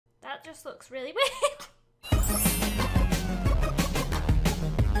That just looks really weird.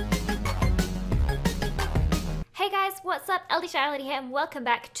 Hey guys, what's up? LDShadowLady here and welcome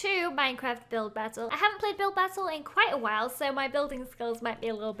back to Minecraft Build Battle. I haven't played Build Battle in quite a while, so my building skills might be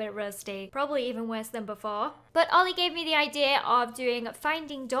a little bit rusty. Probably even worse than before. But Ollie gave me the idea of doing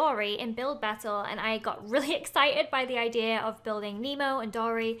Finding Dory in Build Battle, and I got really excited by the idea of building Nemo and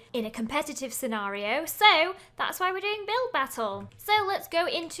Dory in a competitive scenario. So that's why we're doing Build Battle. So let's go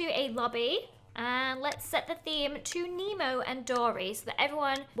into a lobby. And let's set the theme to Nemo and Dory so that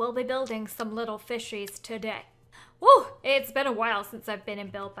everyone will be building some little fishies today. Woo! It's been a while since I've been in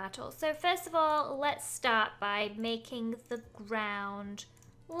Build Battle. So first of all, let's start by making the ground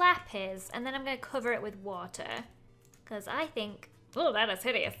lapis. And then I'm going to cover it with water. Because I think... Oh, that is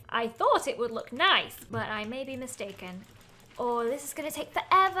hideous. I thought it would look nice, but I may be mistaken. Oh, this is going to take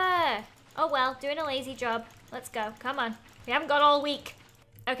forever. Oh well, doing a lazy job. Let's go. Come on. We haven't got all week.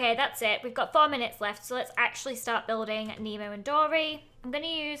 Okay, that's it. We've got 4 minutes left, so let's actually start building Nemo and Dory. I'm going to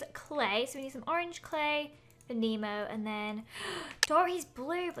use clay, so we need some orange clay for Nemo, and then Dory's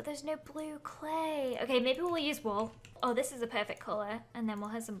blue, but there's no blue clay. Okay, maybe we'll use wool. Oh, this is a perfect color, and then we'll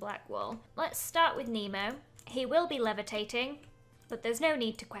have some black wool. Let's start with Nemo. He will be levitating, but there's no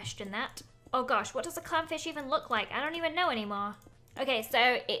need to question that. Oh gosh, what does a clownfish even look like? I don't even know anymore. Okay,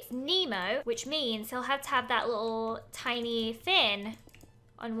 so it's Nemo, which means he'll have to have that little tiny fin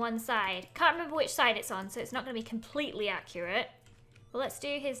on one side. Can't remember which side it's on, so it's not going to be completely accurate. But let's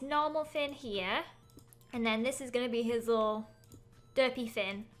do his normal fin here. And then this is going to be his little derpy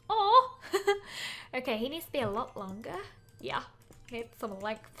fin. Oh! Okay, he needs to be a lot longer. Yeah, need some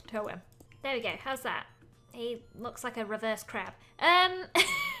length to him. There we go, how's that? He looks like a reverse crab.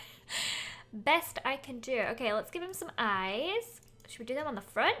 Best I can do. Okay, let's give him some eyes. Should we do them on the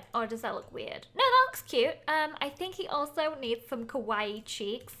front, or does that look weird? No, that looks cute. I think he also needs some kawaii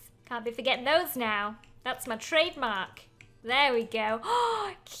cheeks. Can't be forgetting those now. That's my trademark. There we go.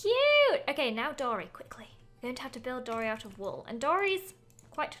 Oh, cute! Okay, now Dory, quickly. We're going to have to build Dory out of wool. And Dory's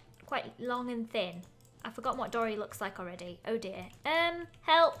quite long and thin. I've forgotten what Dory looks like already. Oh dear.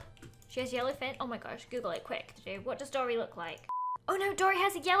 Help! She has yellow fin. Oh my gosh, Google it quick. What does Dory look like? Oh no, Dory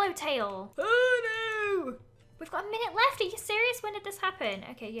has a yellow tail. Oh no! We've got a minute left. Are you serious? When did this happen?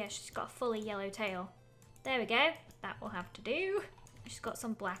 Okay, yeah, she's got a fully yellow tail. There we go. That will have to do. She's got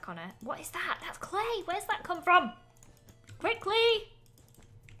some black on her. What is that? That's clay. Where's that come from? Quickly!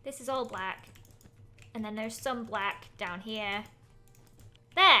 This is all black. And then there's some black down here.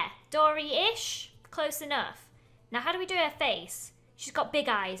 There! Dory-ish. Close enough. Now how do we do her face? She's got big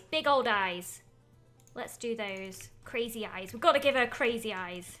eyes. Big old eyes. Let's do those. Crazy eyes. We've got to give her crazy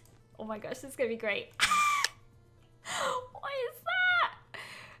eyes. Oh my gosh, this is going to be great. What is that?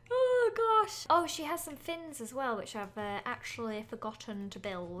 Oh gosh. Oh, she has some fins as well, which I've actually forgotten to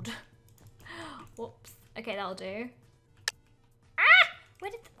build. Whoops. Okay, that'll do.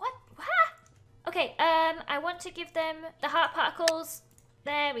 What? Okay, I want to give them the heart particles.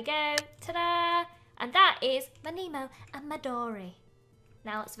 There we go. Ta-da! And that is my Nemo and my Dory.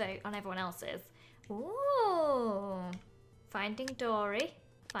 Now let's vote on everyone else's. Ooh. Finding Dory.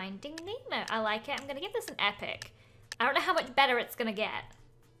 Finding Nemo. I like it. I'm going to give this an epic. I don't know how much better it's going to get.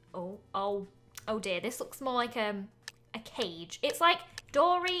 Oh dear. This looks more like a cage. It's like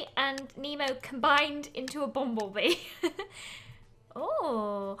Dory and Nemo combined into a bumblebee.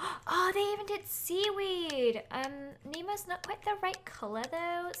 Oh, they even did seaweed. Nemo's not quite the right color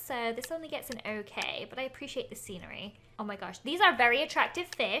though, so this only gets an okay, but I appreciate the scenery. Oh my gosh, these are very attractive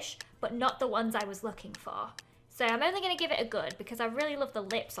fish, but not the ones I was looking for. So I'm only gonna give it a good because I really love the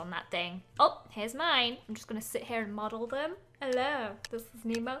lips on that thing. Oh, here's mine. I'm just gonna sit here and model them. Hello, this is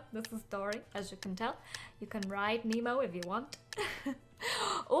Nemo, this is Dory, as you can tell. You can ride Nemo if you want.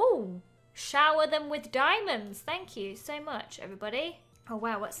 Oh. Shower them with diamonds. Thank you so much, everybody. Oh,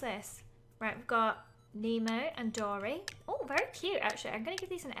 wow, what's this? Right, we've got Nemo and Dory. Oh, very cute, actually. I'm going to give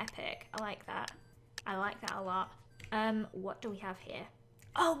these an epic. I like that. I like that a lot. What do we have here?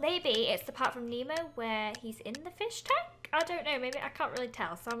 Oh, maybe it's the part from Nemo where he's in the fish tank? I don't know. Maybe I can't really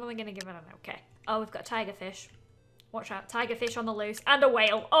tell, so I'm only going to give it an okay. Oh, we've got tigerfish. Watch out. Tigerfish on the loose. And a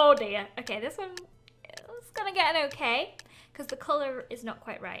whale. Oh, dear. Okay, this one is going to get an okay because the color is not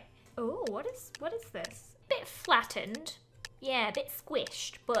quite right. Oh, what is this? Bit flattened. Yeah, a bit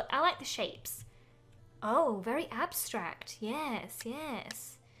squished, but I like the shapes. Oh, very abstract. Yes,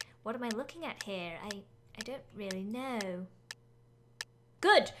 yes. What am I looking at here? I don't really know.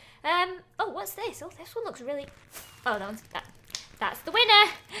 Good. Oh, what's this? Oh, this one looks really... Oh, that's the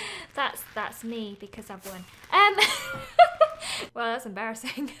winner. That's me because I've won. Well, that's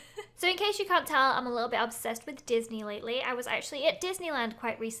embarrassing. So in case you can't tell, I'm a little bit obsessed with Disney lately. I was actually at Disneyland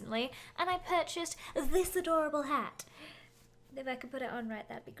quite recently and I purchased this adorable hat. If I could put it on right,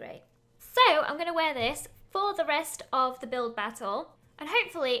 that'd be great. So I'm gonna wear this for the rest of the build battle and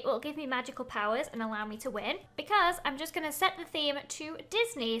hopefully it will give me magical powers and allow me to win because I'm just gonna set the theme to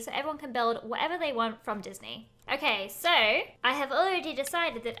Disney so everyone can build whatever they want from Disney. Okay, so I have already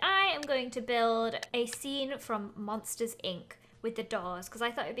decided that I am going to build a scene from Monsters, Inc. with the dolls because I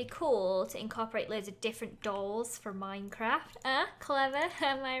thought it'd be cool to incorporate loads of different dolls for Minecraft. Clever,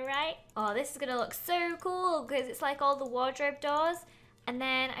 am I right? Oh, this is gonna look so cool because it's like all the wardrobe doors. And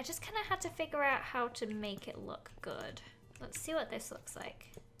then I just kind of had to figure out how to make it look good. Let's see what this looks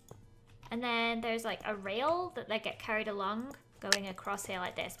like. And then there's like a rail that they get carried along going across here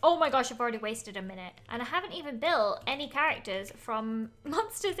like this. Oh my gosh, I've already wasted a minute. And I haven't even built any characters from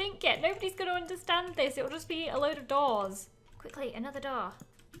Monsters, Inc. yet. Nobody's gonna understand this. It'll just be a load of doors. Quickly, another door.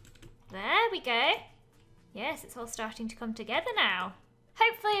 There we go. Yes, it's all starting to come together now.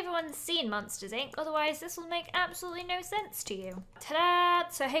 Hopefully everyone's seen Monsters, Inc. Otherwise this will make absolutely no sense to you. Ta-da!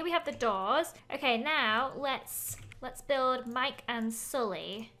 So here we have the doors. Okay, now let's build Mike and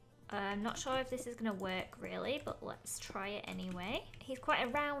Sully. I'm not sure if this is gonna work really, but let's try it anyway. He's quite a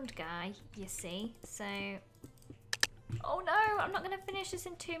round guy, you see, so... Oh no, I'm not gonna finish this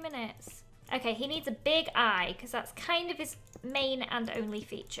in 2 minutes. Okay, he needs a big eye, because that's kind of his main and only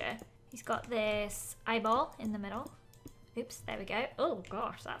feature. He's got this eyeball in the middle. Oops, there we go. Oh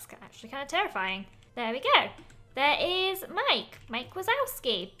gosh, that's actually kind of terrifying. There we go. There is Mike. Mike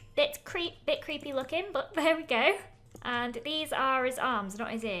Wazowski. Bit creepy looking, but there we go. And these are his arms, not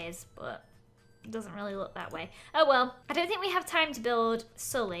his ears, but it doesn't really look that way. Oh well, I don't think we have time to build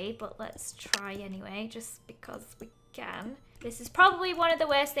Sully, but let's try anyway, just because we can. This is probably one of the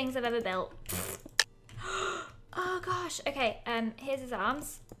worst things I've ever built. Oh gosh, okay, here's his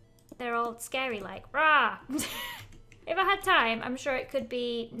arms. They're all scary like, rah! If I had time, I'm sure it could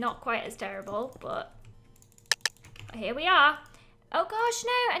be not quite as terrible, but here we are. Oh gosh,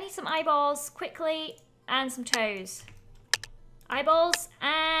 no, I need some eyeballs quickly and some toes. Eyeballs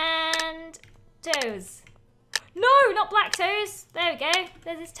and toes. No, not black toes. There we go.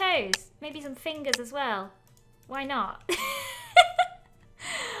 There's his toes. Maybe some fingers as well. Why not?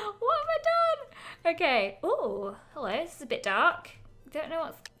 What have I done? Okay. Oh, hello. This is a bit dark. Don't know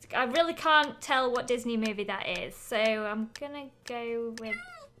what's... I really can't tell what Disney movie that is, so I'm gonna go with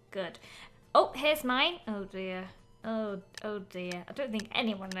good. Oh, here's mine. Oh dear. Oh dear. I don't think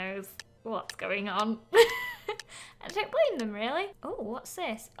anyone knows what's going on. I don't blame them, really. Oh, what's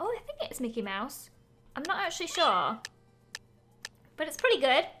this? Oh, I think it's Mickey Mouse. I'm not actually sure. But it's pretty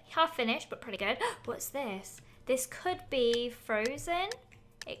good. Half finished, but pretty good. What's this? This could be Frozen.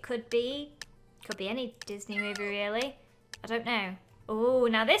 It could be any Disney movie, really. I don't know. Oh,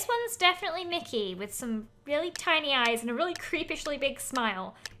 now this one's definitely Mickey with some really tiny eyes and a really creepishly big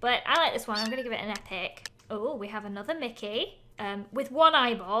smile. But I like this one. I'm going to give it an epic. Oh, we have another Mickey with one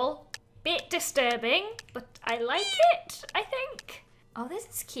eyeball. Bit disturbing, but I like it, I think. Oh, this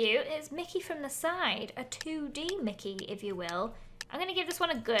is cute. It's Mickey from the side. A 2D Mickey, if you will. I'm going to give this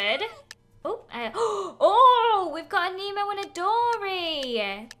one a good. Oh, oh, we've got a Nemo and a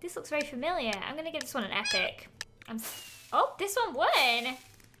Dory. This looks very familiar. I'm going to give this one an epic. Oh, this one won.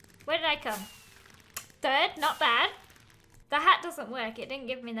 Where did I come? Third, not bad. The hat doesn't work. It didn't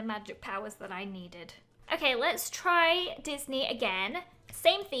give me the magic powers that I needed. Okay, let's try Disney again.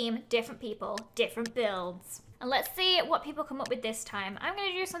 Same theme, different people, different builds. And let's see what people come up with this time. I'm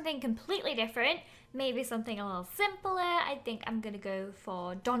gonna do something completely different. Maybe something a little simpler. I think I'm gonna go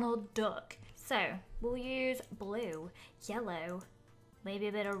for Donald Duck. So, we'll use blue, yellow, maybe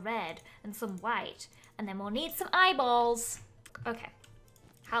a bit of red, and some white. And then we'll need some eyeballs. Okay.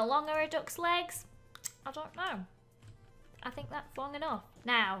 How long are a duck's legs? I don't know. I think that's long enough.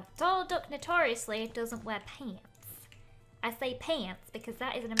 Now, Donald Duck notoriously doesn't wear pants. I say pants because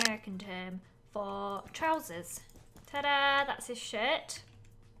that is an American term for trousers. Ta-da, that's his shirt.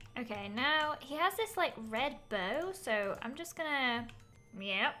 Okay, now he has this like red bow, so I'm just gonna,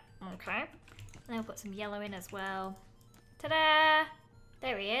 yep, okay. And then we'll put some yellow in as well. Ta-da,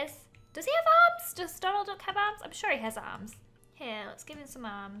 there he is. Does he have arms? Does Donald Duck have arms? I'm sure he has arms. Here, let's give him some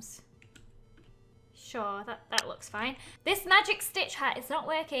arms. Sure, that looks fine. This magic stitch hat is not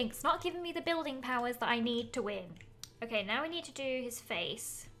working. It's not giving me the building powers that I need to win. Okay, now we need to do his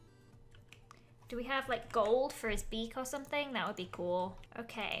face. Do we have like gold for his beak or something? That would be cool.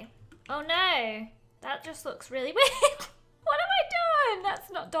 Okay. Oh no, that just looks really weird. What have I done?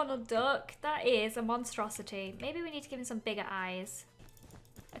 That's not Donald Duck. That is a monstrosity. Maybe we need to give him some bigger eyes.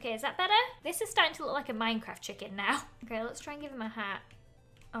 Okay, is that better? This is starting to look like a Minecraft chicken now. Okay, let's try and give him a hat.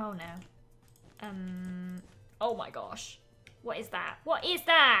 Oh no. Oh my gosh. What is that? What is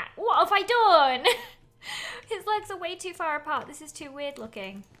that? What have I done? His legs are way too far apart. This is too weird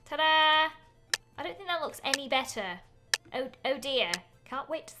looking. Ta-da! I don't think that looks any better. Oh dear. Can't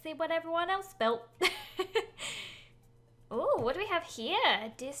wait to see what everyone else built. Oh, what do we have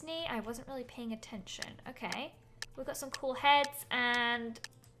here? Disney. I wasn't really paying attention. Okay. We've got some cool heads and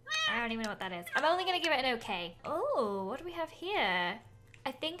I don't even know what that is. I'm only going to give it an okay. Oh, what do we have here?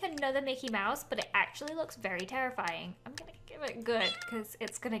 I think another Mickey Mouse, but it actually looks very terrifying. I'm going to give it good because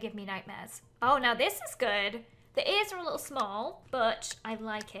it's going to give me nightmares. Oh, now this is good. The ears are a little small, but I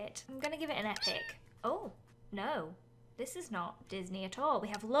like it. I'm going to give it an epic. Oh, no. This is not Disney at all. We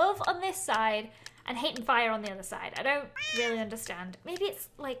have love on this side and hate and fire on the other side. I don't really understand. Maybe it's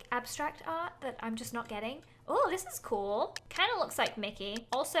like abstract art that I'm just not getting. Oh, this is cool. Kind of looks like Mickey.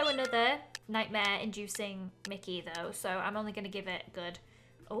 Also another nightmare-inducing Mickey though, so I'm only going to give it good.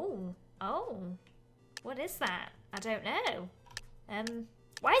 Oh, what is that? I don't know.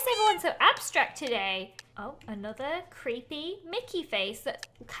 Why is everyone so abstract today? Oh, another creepy Mickey face that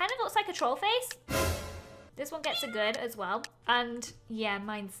kind of looks like a troll face. This one gets a good as well. And yeah,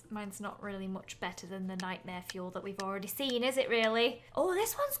 mine's not really much better than the nightmare fuel that we've already seen, is it really? Oh,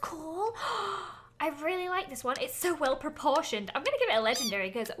 this one's cool. I really like this one. It's so well proportioned. I'm gonna give it a legendary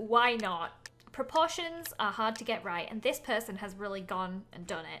because why not? Proportions are hard to get right and this person has really gone and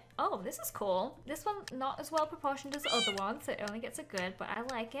done it. Oh, this is cool. This one not as well proportioned as the other one, so it only gets a good, but I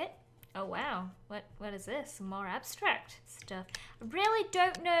like it. Oh wow, what is this? Some more abstract stuff. I really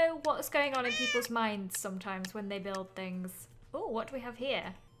don't know what's going on in people's minds sometimes when they build things. Oh, what do we have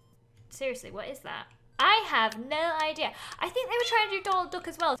here? Seriously, what is that? I have no idea. I think they were trying to do Donald Duck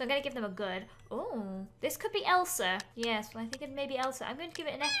as well, so I'm gonna give them a good. Oh, this could be Elsa. Yes, well, I think it may be Elsa. I'm going to give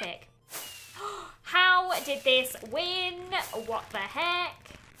it an epic. How did this win? What the heck?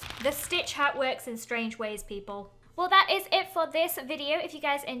 The Stitch hat works in strange ways, people. Well, that is it for this video. If you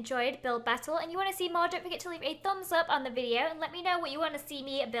guys enjoyed Build Battle and you want to see more, don't forget to leave a thumbs up on the video and let me know what you want to see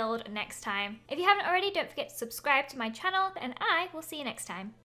me build next time. If you haven't already, don't forget to subscribe to my channel and I will see you next time.